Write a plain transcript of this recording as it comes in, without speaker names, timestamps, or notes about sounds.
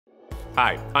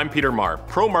Hi, I'm Peter Marr,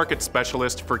 Pro Market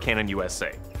Specialist for Canon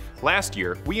USA. Last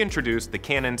year, we introduced the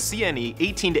Canon CNE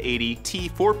 18-80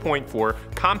 T4.4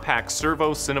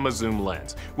 Compact-SERVO Cinema-Zoom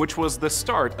lens, which was the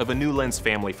start of a new lens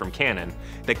family from Canon,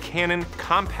 the Canon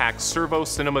COMPACT-SERVO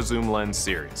Cinema-Zoom lens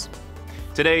series.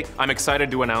 Today, I'm excited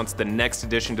to announce the next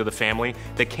addition to the family,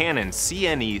 the Canon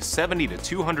CNE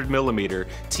 70-200mm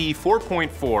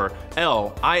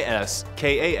T4.4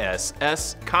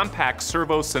 LIS-KAS-S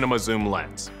Compact-SERVO Cinema-Zoom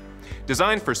lens.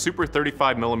 Designed for Super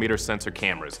 35mm sensor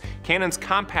cameras, Canon's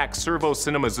Compact-SERVO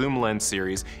Cinema-Zoom lens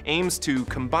series aims to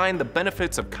combine the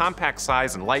benefits of compact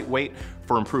size and lightweight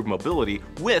for improved mobility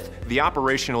with the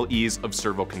operational ease of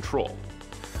servo control.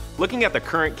 Looking at the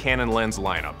current Canon lens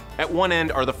lineup, at one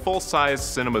end are the full-size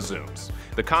Cinema Zooms,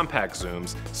 the Compact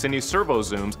Zooms, Cine Servo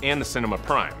Zooms, and the Cinema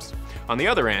Primes. On the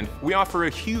other end, we offer a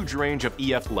huge range of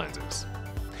EF lenses.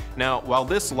 Now, while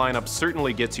this lineup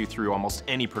certainly gets you through almost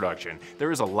any production,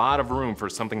 there is a lot of room for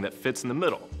something that fits in the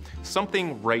middle,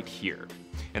 something right here.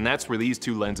 And that's where these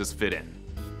two lenses fit in.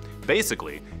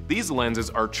 Basically, these lenses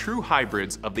are true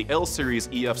hybrids of the L-series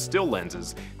EF still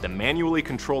lenses, the manually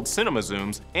controlled Cinema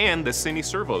Zooms, and the Cine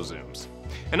Servo Zooms.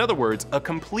 In other words, a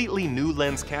completely new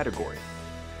lens category.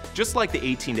 Just like the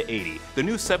 18-80, the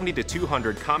new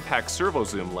 70-200 Compact-SERVO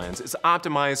Zoom lens is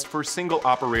optimized for single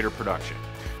operator production.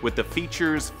 With the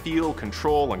features, feel,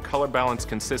 control, and color balance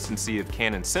consistency of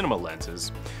Canon cinema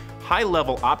lenses,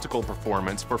 high-level optical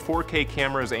performance for 4K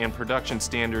cameras and production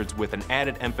standards with an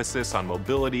added emphasis on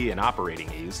mobility and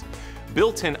operating ease,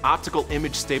 built-in optical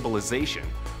image stabilization,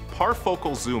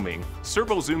 parfocal zooming,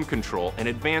 servo zoom control, and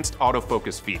advanced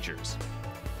autofocus features.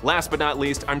 Last but not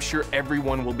least, I'm sure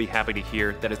everyone will be happy to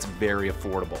hear that it's very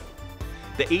affordable.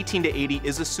 The 18-80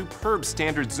 is a superb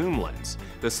standard zoom lens.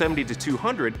 The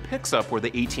 70-200 picks up where the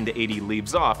 18-80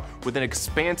 leaves off with an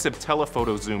expansive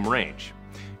telephoto zoom range.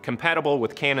 Compatible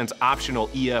with Canon's optional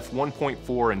EF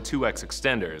 1.4 and 2x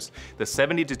extenders, the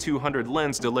 70-200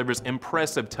 lens delivers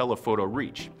impressive telephoto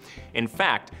reach. In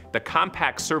fact, the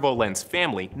Compact-SERVO lens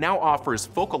family now offers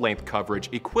focal length coverage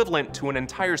equivalent to an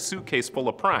entire suitcase full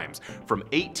of primes, from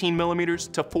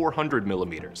 18mm to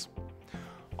 400mm.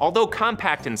 Although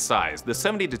compact in size, the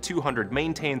 70-200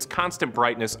 maintains constant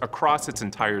brightness across its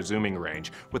entire zooming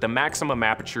range with a maximum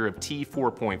aperture of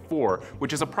T4.4,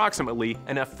 which is approximately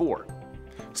an f4.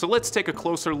 So let's take a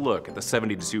closer look at the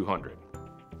 70-200.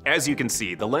 As you can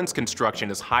see, the lens construction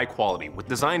is high quality with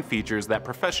design features that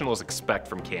professionals expect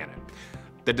from Canon.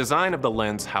 The design of the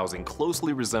lens housing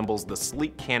closely resembles the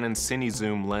sleek Canon Cine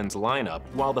Zoom lens lineup,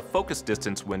 while the focus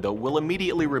distance window will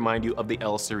immediately remind you of the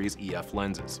L-series EF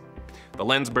lenses. The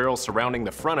lens barrel surrounding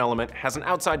the front element has an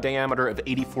outside diameter of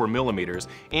 84mm,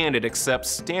 and it accepts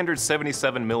standard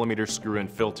 77mm screw-in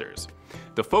filters.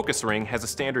 The focus ring has a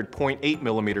standard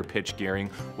 0.8mm pitch gearing,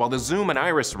 while the zoom and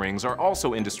iris rings are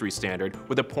also industry standard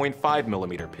with a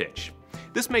 0.5mm pitch.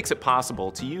 This makes it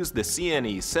possible to use the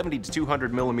CNE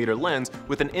 70-200mm lens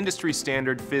with an industry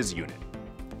standard fizz unit.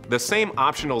 The same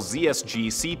optional ZSG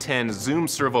C10 Zoom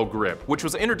Servo grip, which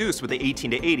was introduced with the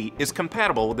 18-80, is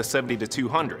compatible with the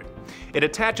 70-200. It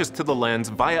attaches to the lens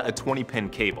via a 20-pin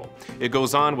cable. It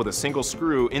goes on with a single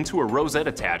screw into a rosette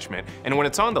attachment, and when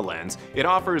it's on the lens, it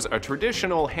offers a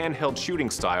traditional handheld shooting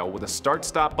style with a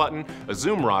start-stop button, a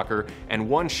zoom rocker, and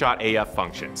one-shot AF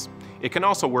functions. It can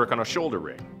also work on a shoulder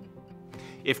rig.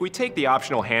 If we take the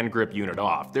optional hand grip unit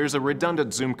off, there's a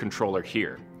redundant zoom controller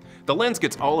here. The lens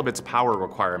gets all of its power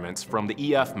requirements from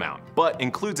the EF mount, but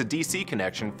includes a DC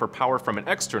connection for power from an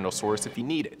external source if you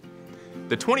need it.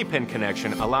 The 20-pin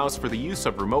connection allows for the use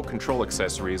of remote control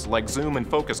accessories like zoom and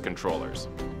focus controllers.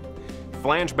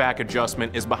 Flange back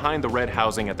adjustment is behind the red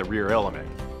housing at the rear element.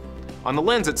 On the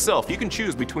lens itself, you can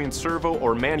choose between servo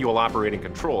or manual operating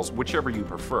controls, whichever you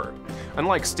prefer.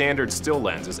 Unlike standard still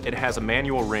lenses, it has a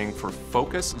manual ring for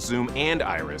focus, zoom, and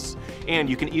iris, and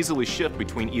you can easily shift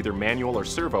between either manual or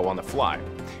servo on the fly.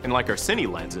 And like our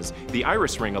Cine lenses, the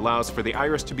iris ring allows for the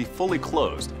iris to be fully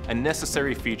closed, a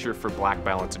necessary feature for black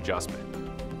balance adjustment.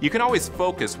 You can always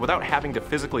focus without having to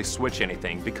physically switch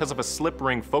anything because of a slip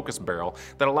ring focus barrel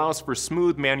that allows for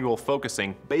smooth manual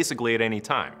focusing basically at any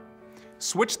time.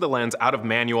 Switch the lens out of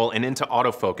manual and into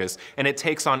autofocus, and it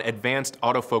takes on advanced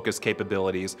autofocus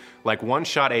capabilities like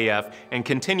one-shot AF and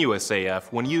continuous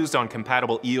AF when used on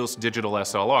compatible EOS digital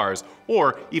SLRs,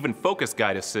 or even focus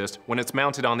guide assist when it's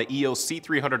mounted on the EOS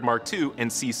C300 Mark II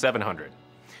and C700.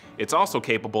 It's also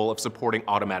capable of supporting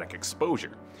automatic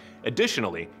exposure.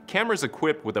 Additionally, cameras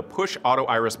equipped with a push auto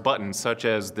iris button such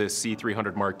as the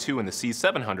C300 Mark II and the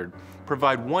C700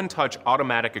 provide one-touch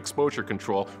automatic exposure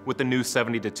control with the new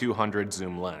 70-200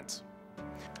 zoom lens.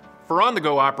 For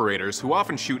on-the-go operators who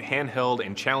often shoot handheld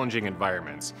and challenging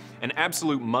environments, an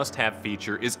absolute must-have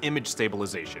feature is image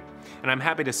stabilization. And I'm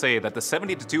happy to say that the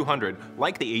 70-200,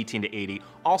 like the 18-80,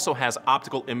 also has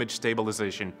optical image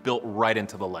stabilization built right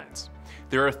into the lens.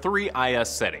 There are 3 IS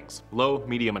settings, low,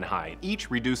 medium, and high. Each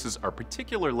reduces our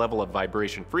particular level of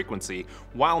vibration frequency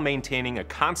while maintaining a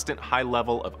constant high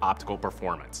level of optical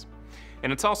performance.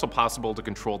 And it's also possible to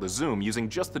control the zoom using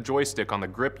just the joystick on the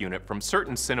grip unit from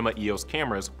certain Cinema EOS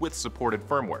cameras with supported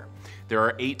firmware. There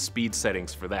are 8 speed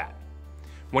settings for that.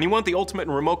 When you want the ultimate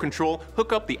in remote control,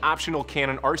 hook up the optional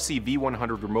Canon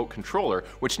RC-V100 remote controller,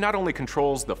 which not only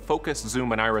controls the focus,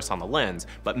 zoom, and iris on the lens,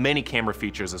 but many camera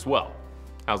features as well.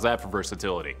 How's that for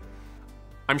versatility?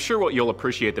 I'm sure what you'll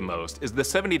appreciate the most is the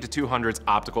 70-200's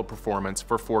optical performance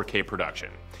for 4K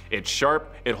production. It's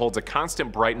sharp, it holds a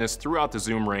constant brightness throughout the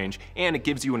zoom range, and it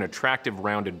gives you an attractive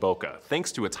rounded bokeh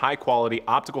thanks to its high-quality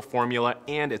optical formula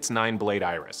and its 9-blade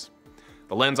iris.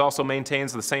 The lens also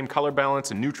maintains the same color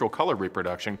balance and neutral color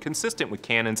reproduction consistent with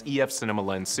Canon's EF cinema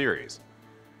lens series.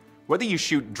 Whether you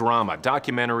shoot drama,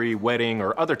 documentary, wedding,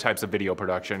 or other types of video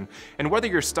production, and whether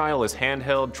your style is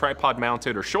handheld,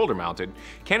 tripod-mounted, or shoulder-mounted,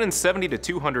 Canon's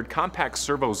 70-200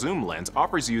 compact-servo zoom lens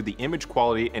offers you the image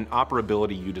quality and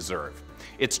operability you deserve.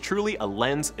 It's truly a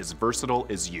lens as versatile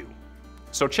as you.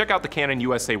 So check out the Canon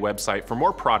USA website for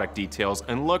more product details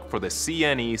and look for the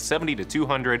CNE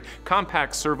 70-200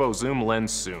 compact-servo zoom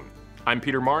lens soon. I'm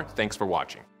Peter Marr, thanks for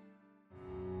watching.